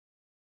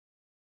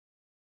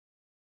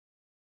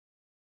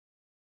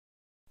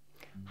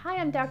Hi,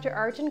 I'm Dr.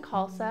 Arjun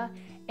Khalsa,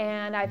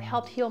 and I've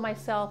helped heal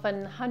myself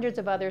and hundreds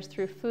of others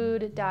through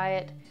food,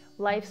 diet,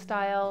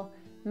 lifestyle,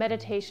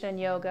 meditation, and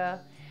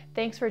yoga.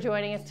 Thanks for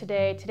joining us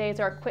today. Today is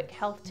our quick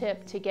health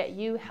tip to get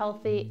you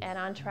healthy and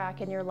on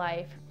track in your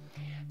life.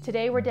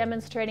 Today we're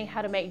demonstrating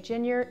how to make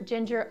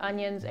ginger,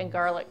 onions, and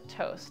garlic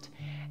toast.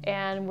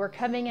 And we're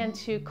coming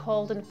into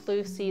cold and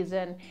flu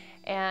season,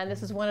 and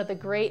this is one of the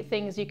great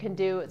things you can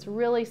do. It's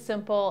really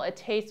simple, it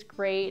tastes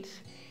great,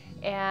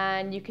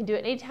 and you can do it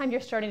anytime you're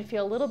starting to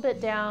feel a little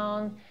bit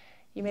down.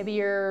 Maybe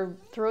your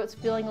throat's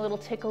feeling a little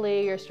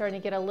tickly, you're starting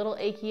to get a little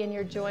achy in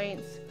your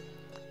joints.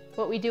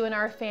 What we do in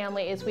our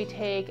family is we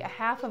take a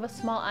half of a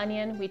small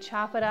onion, we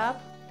chop it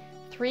up,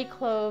 3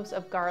 cloves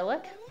of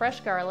garlic, fresh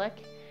garlic,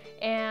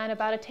 and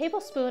about a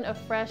tablespoon of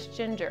fresh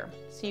ginger.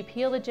 So you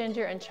peel the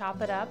ginger and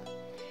chop it up,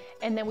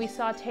 and then we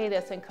saute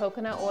this in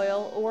coconut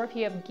oil, or if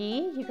you have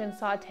ghee, you can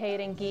saute it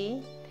in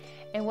ghee.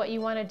 And what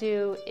you want to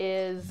do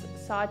is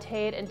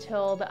saute it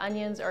until the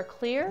onions are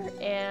clear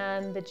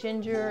and the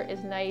ginger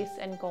is nice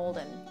and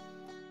golden.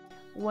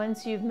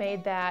 Once you've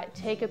made that,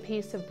 take a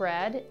piece of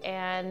bread,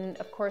 and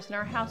of course in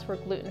our house we're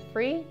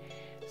gluten-free,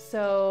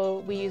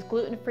 so we use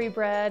gluten-free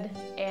bread,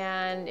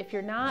 and if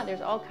you're not,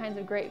 there's all kinds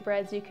of great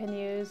breads you can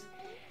use.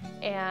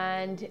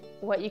 And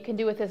what you can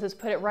do with this is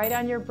put it right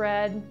on your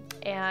bread,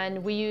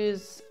 and we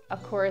use,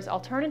 of course,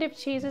 alternative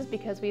cheeses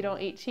because we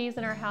don't eat cheese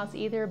in our house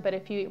either, but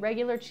if you eat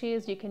regular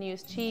cheese, you can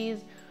use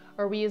cheese,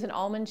 or we use an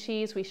almond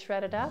cheese. We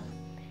shred it up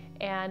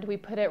and we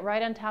put it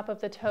right on top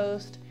of the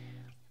toast,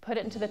 put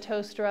it into the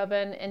toaster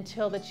oven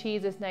until the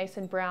cheese is nice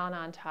and brown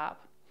on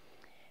top.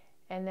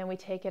 And then we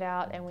take it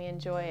out and we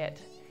enjoy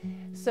it.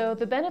 So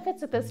the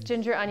benefits of this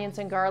ginger, onions,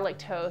 and garlic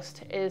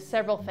toast is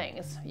several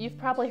things. You've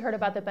probably heard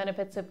about the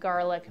benefits of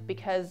garlic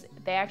because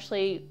they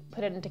actually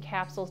put it into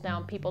capsules now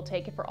and people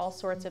take it for all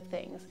sorts of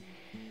things.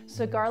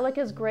 So garlic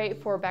is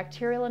great for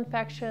bacterial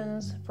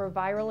infections, for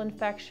viral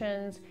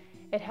infections.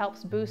 It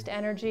helps boost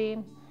energy.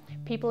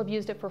 People have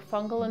used it for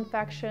fungal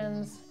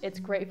infections. It's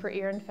great for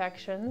ear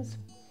infections.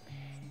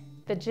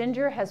 The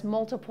ginger has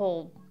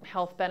multiple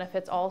health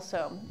benefits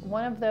also.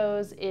 One of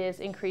those is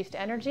increased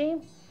energy.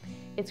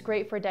 It's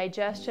great for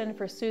digestion,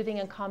 for soothing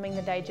and calming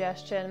the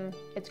digestion.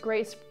 It's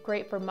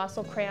great for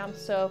muscle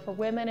cramps. So for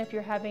women, if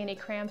you're having any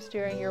cramps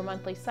during your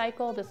monthly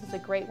cycle, this is a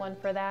great one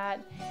for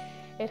that.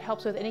 It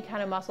helps with any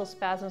kind of muscle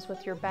spasms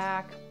with your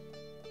back.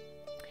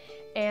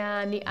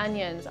 And the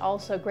onions,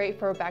 also great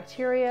for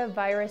bacteria,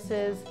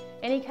 viruses,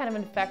 any kind of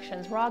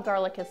infections. Raw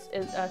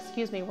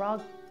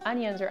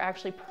onions are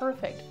actually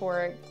perfect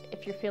for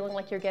if you're feeling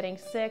like you're getting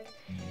sick,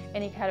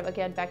 any kind of,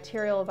 again,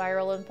 bacterial,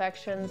 viral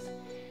infections.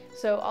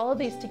 So all of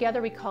these together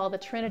we call the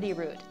trinity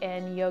root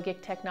in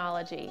yogic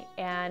technology,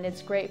 and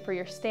it's great for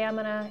your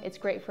stamina, it's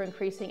great for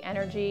increasing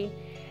energy,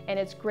 and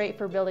it's great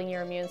for building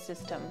your immune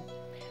system.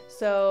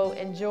 So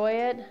enjoy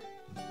it,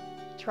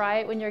 try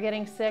it when you're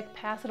getting sick,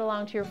 pass it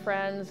along to your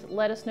friends,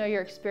 let us know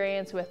your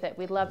experience with it.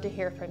 We'd love to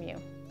hear from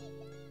you.